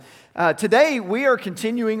Today, we are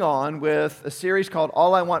continuing on with a series called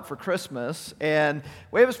All I Want for Christmas, and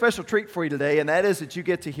we have a special treat for you today, and that is that you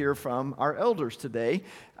get to hear from our elders today.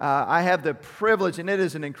 I have the privilege, and it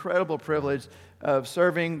is an incredible privilege, of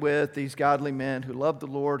serving with these godly men who love the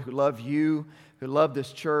Lord, who love you, who love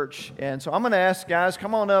this church. And so I'm going to ask guys,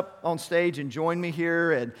 come on up on stage and join me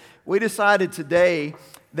here. And we decided today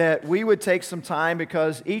that we would take some time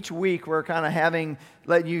because each week we're kind of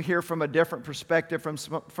letting you hear from a different perspective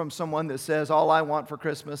from someone that says, all I want for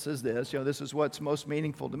Christmas is this. This is what's most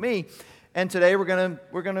meaningful to me. And today we're going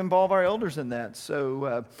to involve our elders in that.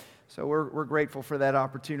 So we're grateful for that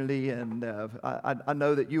opportunity, and I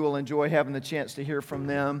know that you will enjoy having the chance to hear from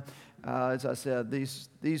them. As I said,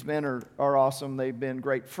 these men are awesome. They've been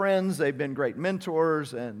great friends. They've been great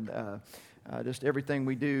mentors, and just everything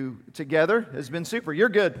we do together has been super. You're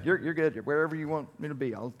good. You're good. Wherever you want me to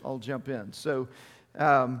be, I'll jump in. So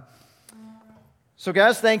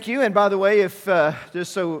guys, thank you. And by the way, if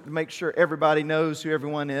just so to make sure everybody knows who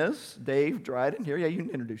everyone is, Dave Dryden here. Yeah, you can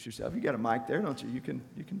introduce yourself. You got a mic there, don't you? You can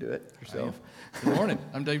do it yourself. Good morning.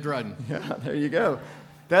 I'm Dave Dryden. Yeah, there you go.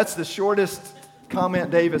 That's the shortest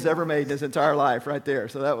comment Dave has ever made in his entire life, right there.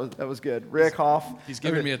 So that was good. Rick Hoff. He's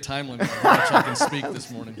giving me a time limit on how much I can speak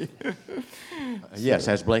this morning. Yes,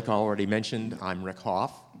 as Blake already mentioned, I'm Rick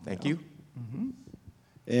Hoff. Thank you. Mm-hmm.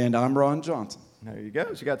 And I'm Ron Johnson. There you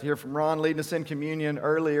go. So you got to hear from Ron leading us in communion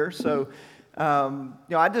earlier. So,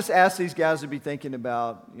 I just asked these guys to be thinking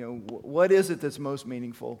about, what is it that's most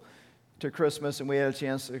meaningful to Christmas? And we had a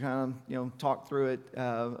chance to kind of, talk through it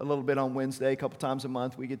a little bit on Wednesday. A couple times a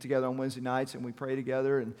month we get together on Wednesday nights and we pray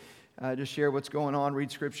together and just share what's going on, read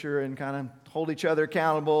Scripture, and kind of hold each other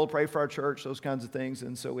accountable, pray for our church, those kinds of things.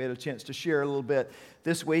 And so we had a chance to share a little bit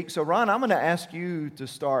this week. So, Ron, I'm going to ask you to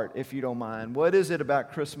start, if you don't mind. What is it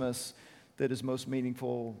about Christmas that is most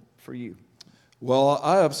meaningful for you? Well,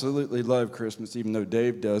 I absolutely love Christmas, even though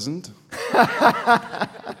Dave doesn't.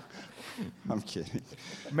 I'm kidding.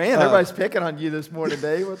 Man, everybody's picking on you this morning,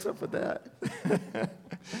 Dave. What's up with that?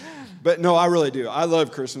 But no, I really do. I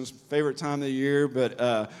love Christmas, favorite time of the year.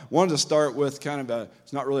 But wanted to start with kind of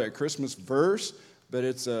it's not really a Christmas verse, but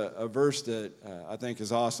it's a verse that I think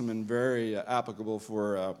is awesome and very applicable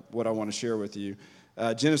for what I want to share with you.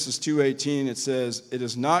 Genesis 2:18, it says, "It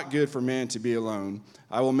is not good for man to be alone.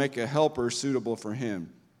 I will make a helper suitable for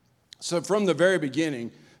him." So from the very beginning,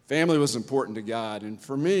 family was important to God. And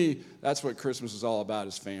for me, that's what Christmas is all about,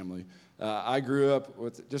 is family. I grew up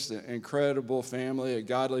with just an incredible family, a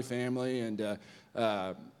godly family. And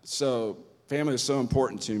so family is so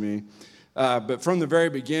important to me. But from the very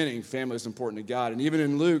beginning, family is important to God. And even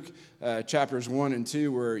in Luke chapters 1 and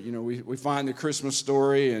 2, where we find the Christmas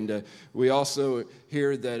story, and we also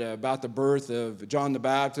hear that about the birth of John the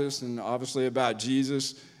Baptist, and obviously about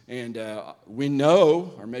Jesus. And we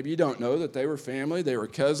know, or maybe you don't know, that they were family. They were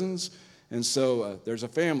cousins. And so there's a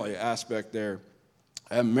family aspect there.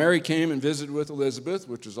 Mary came and visited with Elizabeth,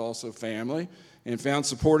 which was also family, and found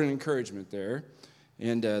support and encouragement there.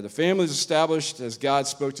 And the family is established as God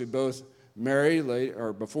spoke to both Mary,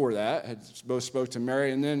 or before that, had both spoke to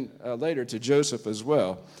Mary, and then later to Joseph as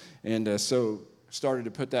well. And so started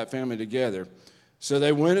to put that family together. So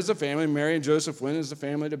they went as a family. Mary and Joseph went as a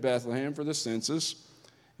family to Bethlehem for the census.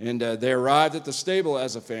 And they arrived at the stable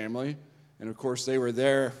as a family. And, of course, they were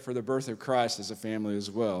there for the birth of Christ as a family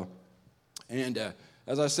as well. And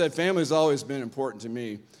as I said, family has always been important to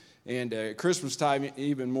me. And Christmas time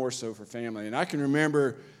even more so for family. And I can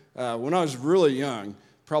remember when I was really young,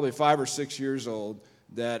 probably 5 or 6 years old,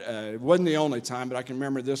 that it wasn't the only time, but I can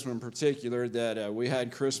remember this one in particular, that we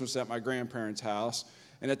had Christmas at my grandparents' house.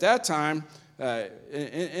 And at that time,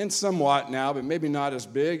 and somewhat now, but maybe not as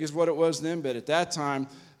big as what it was then, but at that time,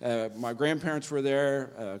 my grandparents were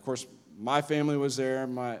there. Of course, my family was there,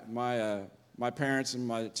 my parents and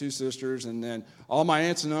my 2 sisters, and then all my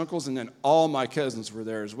aunts and uncles, and then all my cousins were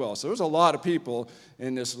there as well. So there was a lot of people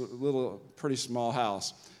in this little, pretty small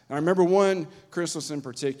house. And I remember one Christmas in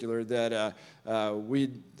particular that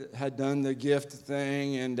we had done the gift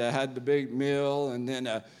thing and had the big meal, and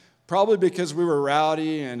then probably because we were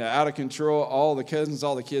rowdy and out of control, all the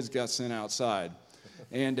kids got sent outside.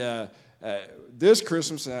 And this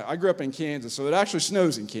Christmas, I grew up in Kansas, so it actually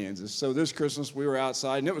snows in Kansas. So this Christmas, we were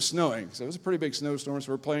outside, and it was snowing. So it was a pretty big snowstorm,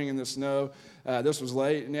 so we're playing in the snow. This was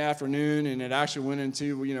late in the afternoon, and it actually went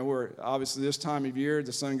into, we're obviously this time of year,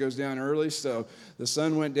 the sun goes down early, so the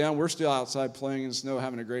sun went down. We're still outside playing in the snow,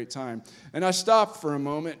 having a great time. And I stopped for a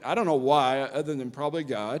moment. I don't know why, other than probably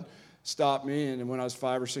God stopped me, and when I was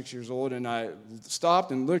 5 or 6 years old, and I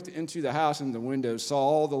stopped and looked into the house in the window, saw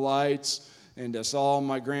all the lights, and saw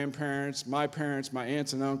my grandparents, my parents, my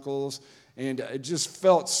aunts and uncles, And it just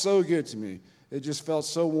felt so good to me. It just felt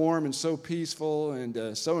so warm and so peaceful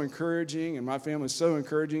and so encouraging. And my family is so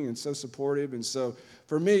encouraging and so supportive. And so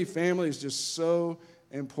for me, family is just so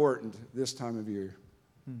important this time of year.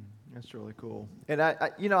 That's really cool. And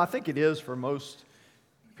I think it is for most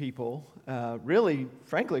people, really,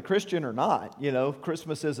 frankly, Christian or not.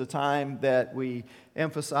 Christmas is a time that we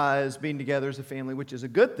emphasize being together as a family, which is a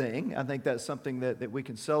good thing. I think that's something that we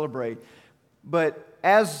can celebrate. But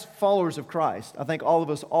as followers of Christ, I think all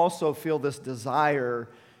of us also feel this desire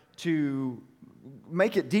to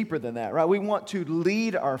make it deeper than that, right? We want to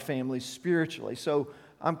lead our families spiritually. So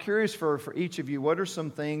I'm curious for each of you, what are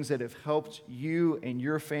some things that have helped you and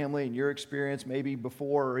your family and your experience, maybe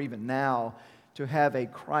before or even now, to have a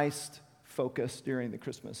Christ focus during the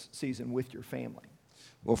Christmas season with your family?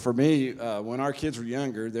 Well, for me, when our kids were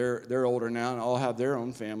younger, they're older now and all have their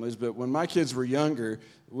own families. But when my kids were younger,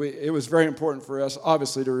 it was very important for us,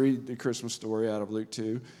 obviously, to read the Christmas story out of Luke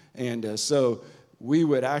 2. And so we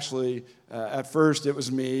would actually, at first it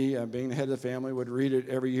was me, being the head of the family, would read it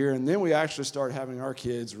every year. And then we actually started having our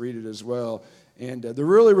kids read it as well. And the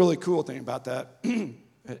really, really cool thing about that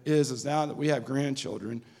is now that we have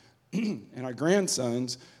grandchildren and our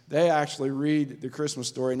grandsons, they actually read the Christmas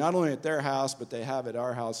story, not only at their house, but they have it at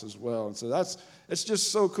our house as well. And so it's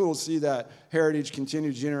just so cool to see that heritage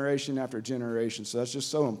continue generation after generation. So that's just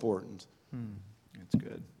so important. That's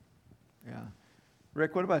good. Yeah.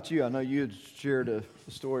 Rick, what about you? I know you had shared a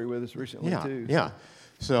story with us recently, too. Yeah.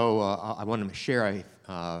 So I want to share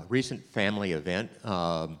a recent family event.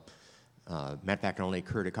 Matter of fact, it only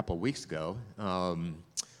occurred a couple of weeks ago.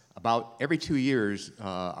 About every 2 years,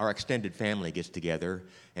 our extended family gets together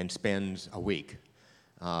and spends a week.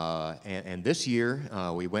 And this year,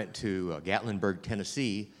 we went to Gatlinburg,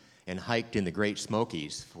 Tennessee, and hiked in the Great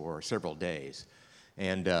Smokies for several days.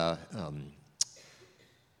 And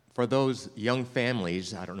for those young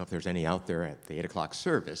families, I don't know if there's any out there at the 8 o'clock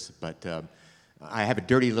service, but I have a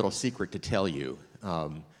dirty little secret to tell you.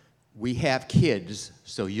 We have kids,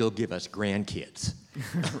 so you'll give us grandkids.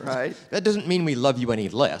 Right. That doesn't mean we love you any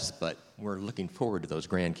less, but we're looking forward to those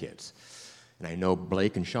grandkids. And I know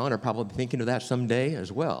Blake and Sean are probably thinking of that someday as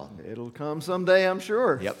well. It'll come someday, I'm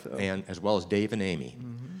sure. Yep, So. and as well as Dave and Amy.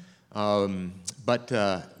 But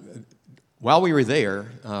while we were there,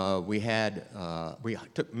 we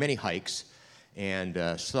took many hikes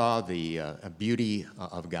and saw the beauty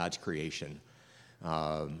of God's creation.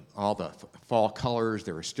 All the fall colors,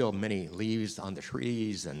 there were still many leaves on the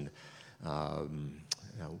trees, and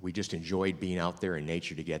we just enjoyed being out there in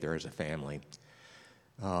nature together as a family.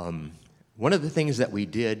 One of the things that we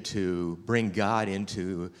did to bring God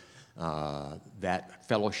into that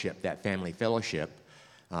fellowship, that family fellowship,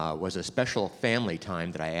 was a special family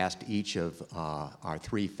time that I asked each of our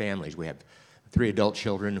three families. We have 3 adult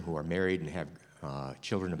children who are married and have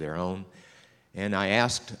children of their own. And I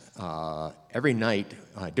asked every night,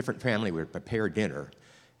 a different family would prepare dinner,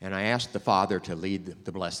 and I asked the father to lead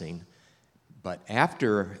the blessing. But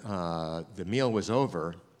after the meal was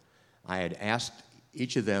over, I had asked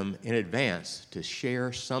each of them in advance to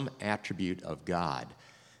share some attribute of God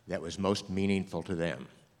that was most meaningful to them.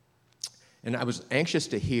 And I was anxious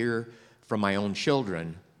to hear from my own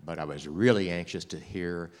children, but I was really anxious to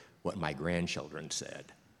hear what my grandchildren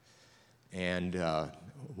said. And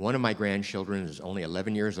one of my grandchildren is only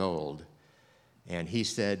 11 years old, and he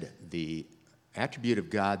said the attribute of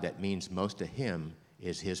God that means most to him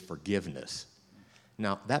is his forgiveness.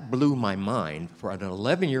 Now, that blew my mind for an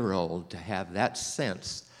 11-year-old to have that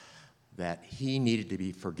sense that he needed to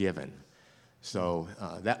be forgiven. So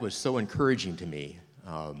that was so encouraging to me.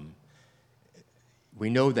 We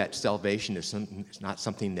know that salvation is not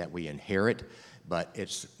something that we inherit, but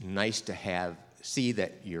it's nice to see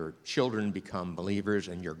that your children become believers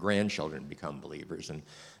and your grandchildren become believers. And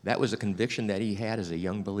that was a conviction that he had as a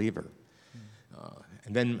young believer.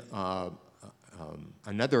 And then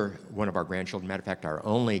another one of our grandchildren, matter of fact, our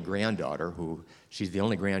only granddaughter, she's the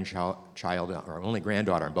only our only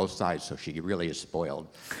granddaughter on both sides, so she really is spoiled,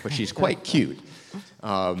 but she's quite cute.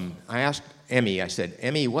 I asked Emmy, I said,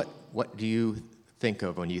 Emmy, what do you think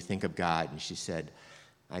of when you think of God? And she said,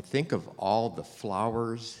 I think of all the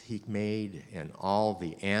flowers he made and all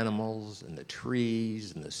the animals and the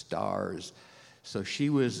trees and the stars. So she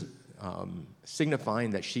was signifying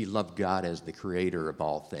that she loved God as the creator of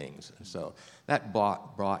all things. And so that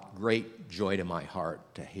brought great joy to my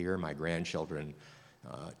heart to hear my grandchildren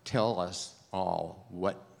tell us all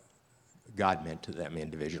what God meant to them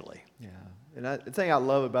individually. Yeah. And the thing I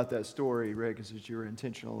love about that story, Rick, is that you were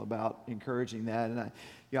intentional about encouraging that. And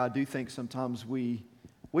I do think sometimes we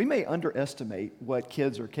we may underestimate what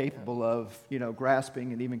kids are capable of,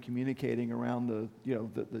 grasping and even communicating around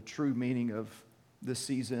the true meaning of this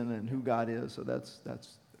season and who God is. So that's a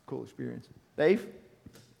cool experience. Dave,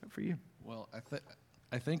 for you. Well,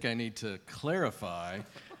 I think I need to clarify.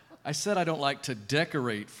 I said I don't like to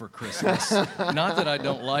decorate for Christmas, not that I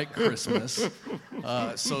don't like Christmas.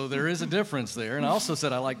 So there is a difference there. And I also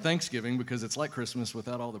said I like Thanksgiving because it's like Christmas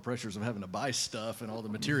without all the pressures of having to buy stuff and all the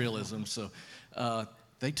materialism. So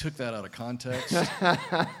they took that out of context.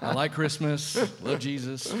 I like Christmas, love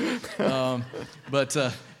Jesus. But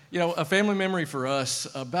a family memory for us,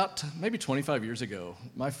 about maybe 25 years ago,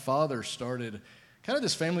 my father started kind of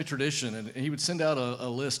this family tradition, and he would send out a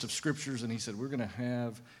list of scriptures, and he said, we're going to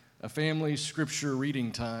have a family scripture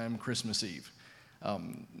reading time Christmas Eve.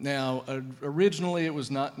 Now, originally it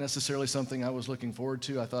was not necessarily something I was looking forward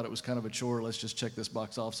to. I thought it was kind of a chore. Let's just check this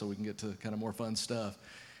box off so we can get to kind of more fun stuff.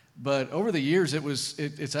 But over the years,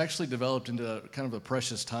 it's actually developed into kind of a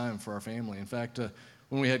precious time for our family. In fact,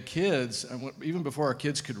 when we had kids, even before our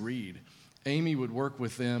kids could read, Amy would work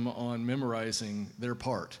with them on memorizing their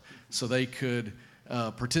part so they could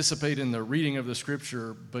participate in the reading of the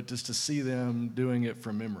scripture, but just to see them doing it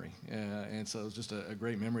from memory. And so it was just a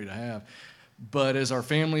great memory to have. But as our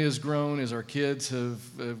family has grown, as our kids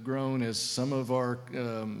have grown, as some of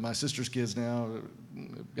my sister's kids now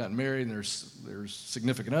have gotten married and there's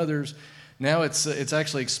significant others, now it's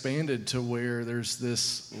actually expanded to where there's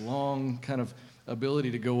this long kind of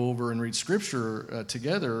ability to go over and read scripture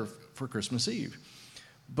together for Christmas Eve.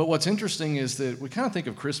 But what's interesting is that we kind of think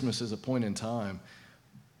of Christmas as a point in time,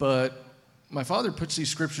 but my father puts these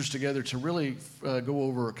scriptures together to really go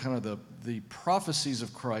over kind of the prophecies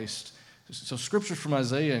of Christ. So scriptures from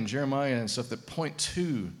Isaiah and Jeremiah and stuff that point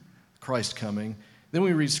to Christ coming. Then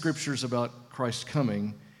we read scriptures about Christ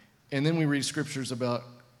coming, and then we read scriptures about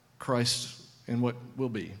Christ and what will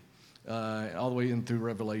be, all the way in through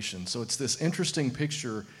Revelation. So it's this interesting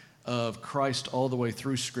picture of Christ all the way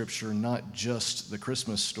through Scripture, not just the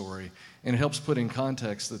Christmas story. And it helps put in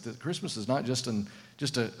context that Christmas is not just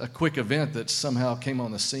a quick event that somehow came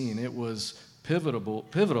on the scene. It was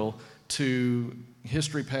pivotal to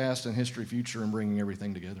history past and history future and bringing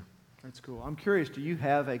everything together. That's cool. I'm curious, do you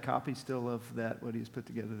have a copy still of that, what he's put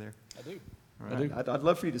together there? I do. Right. I do. I'd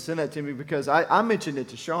love for you to send that to me because I mentioned it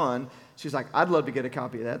to Sean. She's like, I'd love to get a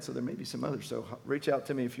copy of that, so there may be some others. So reach out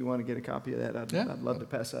to me if you want to get a copy of that. I'd love to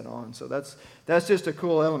pass that on. So that's just a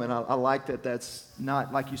cool element. I like that that's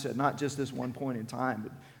not, like you said, not just this one point in time,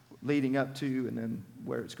 but leading up to and then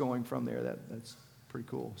where it's going from there. That's pretty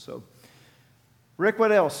cool. So, Rick,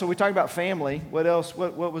 what else? So we talked about family. What else?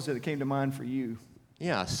 What was it that came to mind for you?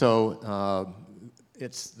 Yeah, so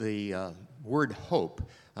it's the word hope.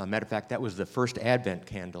 Matter of fact, that was the first Advent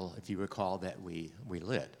candle, if you recall, that we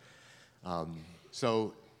lit.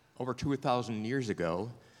 So over 2,000 years ago,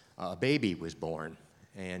 a baby was born,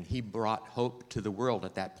 and he brought hope to the world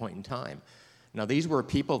at that point in time. Now, these were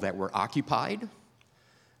people that were occupied.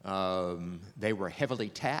 They were heavily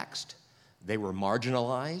taxed. They were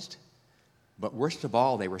marginalized. But worst of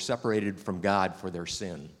all, they were separated from God for their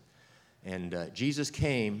sin. And Jesus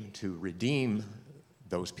came to redeem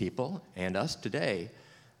those people and us today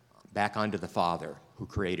back onto the Father who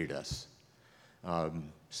created us.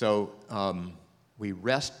 So we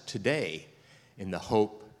rest today in the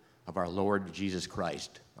hope of our Lord Jesus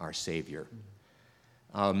Christ, our Savior.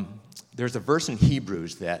 There's a verse in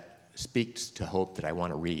Hebrews that speaks to hope that I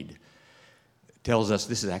want to read. It tells us,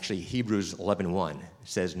 this is actually Hebrews 11:1. It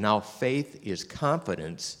says, "Now faith is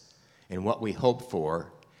confidence in what we hope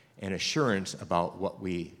for and assurance about what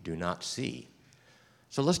we do not see."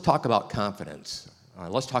 So let's talk about confidence.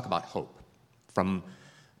 Let's talk about hope from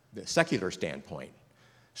the secular standpoint.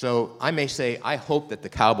 So I may say, I hope that the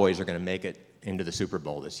Cowboys are going to make it into the Super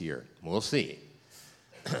Bowl this year. We'll see.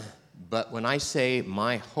 But when I say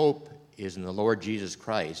my hope is in the Lord Jesus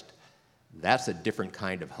Christ, that's a different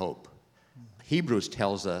kind of hope. Hebrews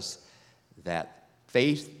tells us that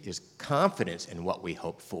faith is confidence in what we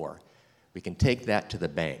hope for. We can take that to the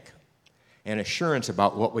bank. And assurance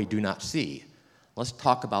about what we do not see. Let's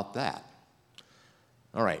talk about that.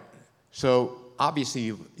 All right. So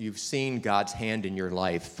obviously you've seen God's hand in your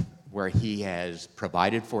life where He has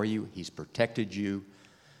provided for you. He's protected you.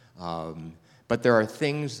 But there are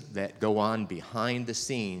things that go on behind the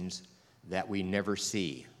scenes that we never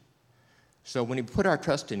see. So when we put our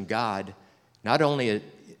trust in God, not only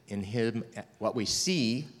in Him, what we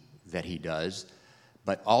see that He does,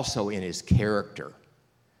 but also in His character.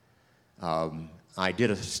 I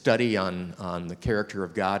did a study on the character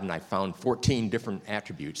of God, and I found 14 different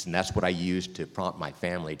attributes, and that's what I used to prompt my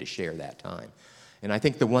family to share that time. And I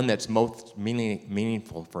think the one that's most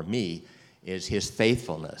meaningful for me is his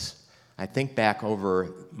faithfulness. I think back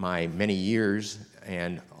over my many years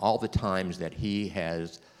and all the times that he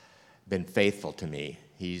has been faithful to me.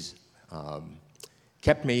 He's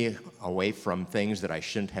kept me away from things that I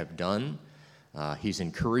shouldn't have done. He's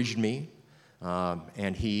encouraged me,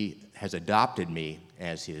 and he has adopted me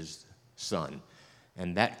as his son.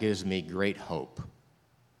 And that gives me great hope.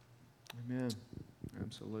 Amen.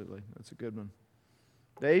 Absolutely. That's a good one.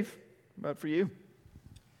 Dave, how about for you?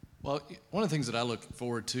 Well, one of the things that I look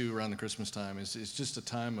forward to around the Christmas time is just a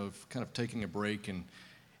time of kind of taking a break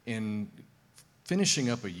and finishing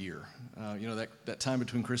up a year. That time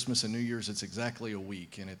between Christmas and New Year's, it's exactly a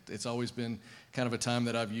week, and it's always been kind of a time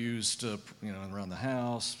that I've used, around the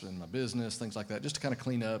house and my business, things like that, just to kind of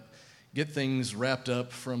clean up, get things wrapped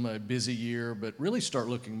up from a busy year, but really start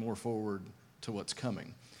looking more forward to what's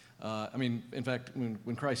coming. In fact,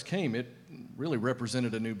 when Christ came, it really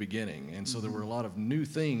represented a new beginning, and so there were a lot of new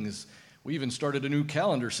things. We even started a new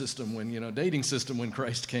calendar system dating system when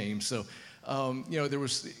Christ came. So,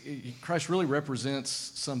 Christ really represents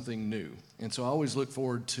something new, and so I always look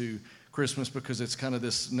forward to Christmas because it's kind of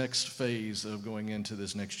this next phase of going into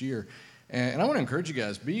this next year. And I want to encourage you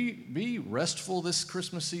guys, be restful this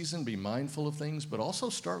Christmas season, be mindful of things, but also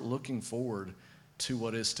start looking forward to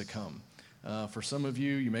what is to come. For some of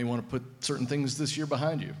you, you may want to put certain things this year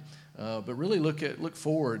behind you, but really look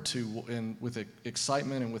forward to, and with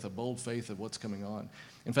excitement and with a bold faith of what's coming on.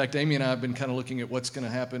 In fact, Amy and I have been kind of looking at what's going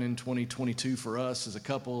to happen in 2022 for us as a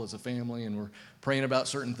couple, as a family, and we're praying about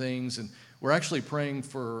certain things, and we're actually praying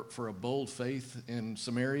for a bold faith in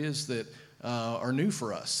some areas that are new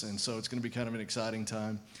for us, and so it's going to be kind of an exciting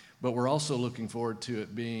time. But we're also looking forward to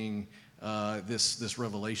it being this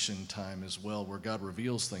revelation time as well, where God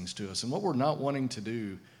reveals things to us. And what we're not wanting to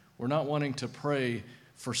do, we're not wanting to pray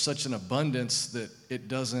for such an abundance that it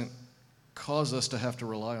doesn't cause us to have to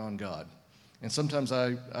rely on God. And sometimes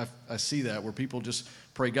I see that where people just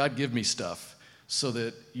pray, God, give me stuff, so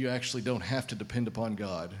that you actually don't have to depend upon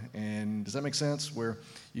God. And does that make sense? Where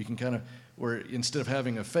you can where instead of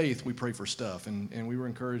having a faith, we pray for stuff. And we were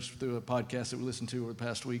encouraged through a podcast that we listened to over the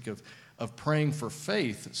past week of praying for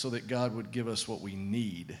faith so that God would give us what we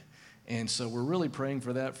need. And so we're really praying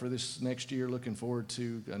for that for this next year, looking forward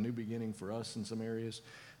to a new beginning for us in some areas.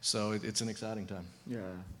 So it's an exciting time. Yeah,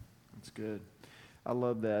 that's good. I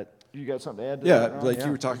love that. You got something to add to Yeah, that, Ron? like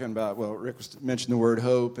you were talking about, Rick mentioned the word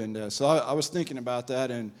hope, and so I was thinking about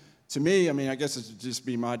that, and to me, I guess it would just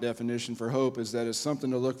be my definition for hope is that it's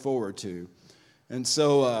something to look forward to. And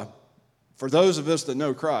so for those of us that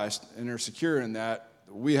know Christ and are secure in that,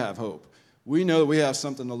 we have hope. We know that we have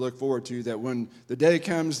something to look forward to, that when the day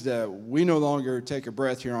comes that we no longer take a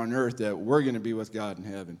breath here on earth, that we're going to be with God in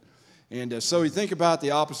heaven. And so you think about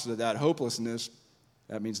the opposite of that, hopelessness,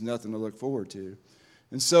 that means nothing to look forward to.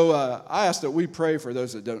 And so I ask that we pray for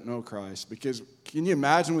those that don't know Christ, because can you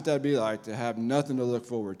imagine what that would be like to have nothing to look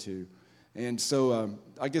forward to? And so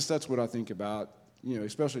I guess that's what I think about,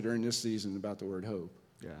 especially during this season, about the word hope.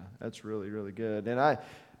 Yeah, that's really, really good. And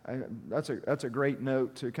that's a great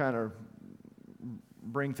note to kind of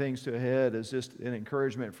bring things to a head, as just an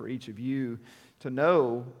encouragement for each of you to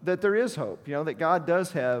know that there is hope, that God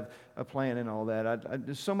does have a plan and all that.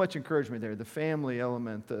 There's so much encouragement there, the family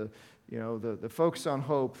element, the focus on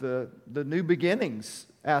hope, the new beginnings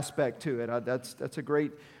aspect to it. That's a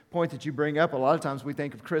great point that you bring up. A lot of times we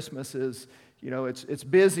think of Christmas as, it's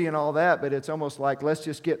busy and all that, but it's almost like, let's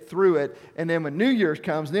just get through it. And then when New Year's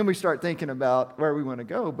comes, then we start thinking about where we want to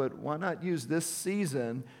go. But why not use this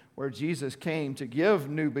season where Jesus came to give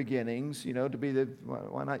new beginnings,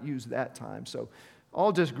 why not use that time? So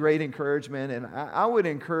all just great encouragement. And I would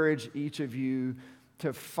encourage each of you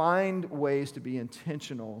to find ways to be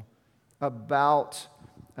intentional about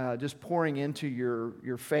just pouring into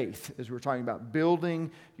your faith, as we're talking about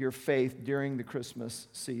building your faith during the Christmas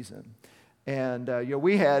season. And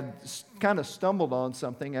we had kind of stumbled on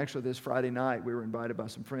something. Actually, this Friday night, we were invited by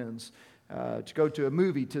some friends to go to a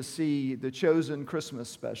movie to see The Chosen Christmas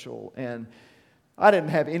Special. And I didn't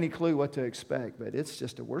have any clue what to expect, but it's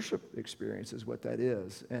just a worship experience is what that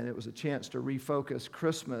is. And it was a chance to refocus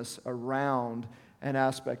Christmas around an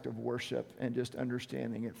aspect of worship and just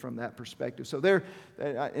understanding it from that perspective. So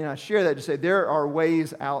and I share that to say there are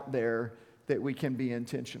ways out there that we can be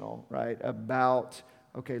intentional, right, about,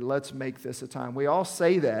 okay, let's make this a time. We all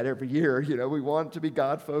say that every year, we want to be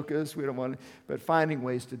God-focused, we don't want to, but finding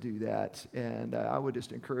ways to do that. And I would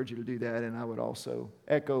just encourage you to do that, and I would also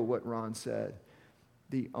echo what Ron said.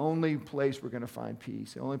 The only place we're going to find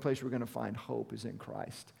peace, the only place we're going to find hope is in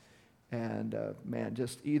Christ. And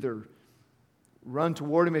just either run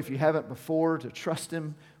toward Him if you haven't before, to trust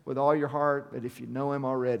Him with all your heart. But if you know Him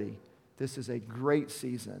already, this is a great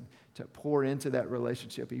season to pour into that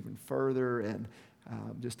relationship even further, and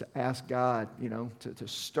just to ask God, to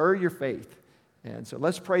stir your faith. And so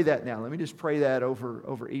let's pray that now. Let me just pray that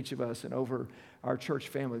over each of us and over our church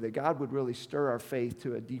family, that God would really stir our faith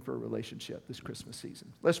to a deeper relationship this Christmas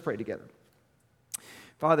season. Let's pray together.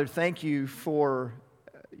 Father, thank you for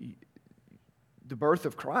the birth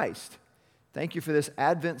of Christ. Thank you for this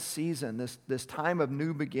Advent season, this time of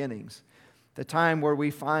new beginnings, the time where we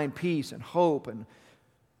find peace and hope, and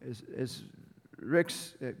as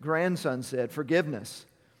Rick's grandson said, forgiveness.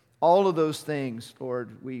 All of those things,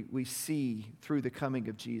 Lord, we see through the coming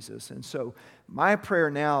of Jesus. And so my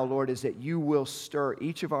prayer now, Lord, is that you will stir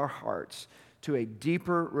each of our hearts to a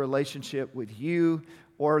deeper relationship with you,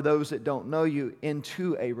 or those that don't know you,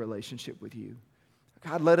 into a relationship with you.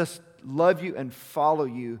 God, let us love you and follow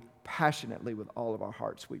you passionately with all of our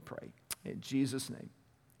hearts, we pray. In Jesus' name,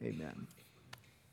 amen.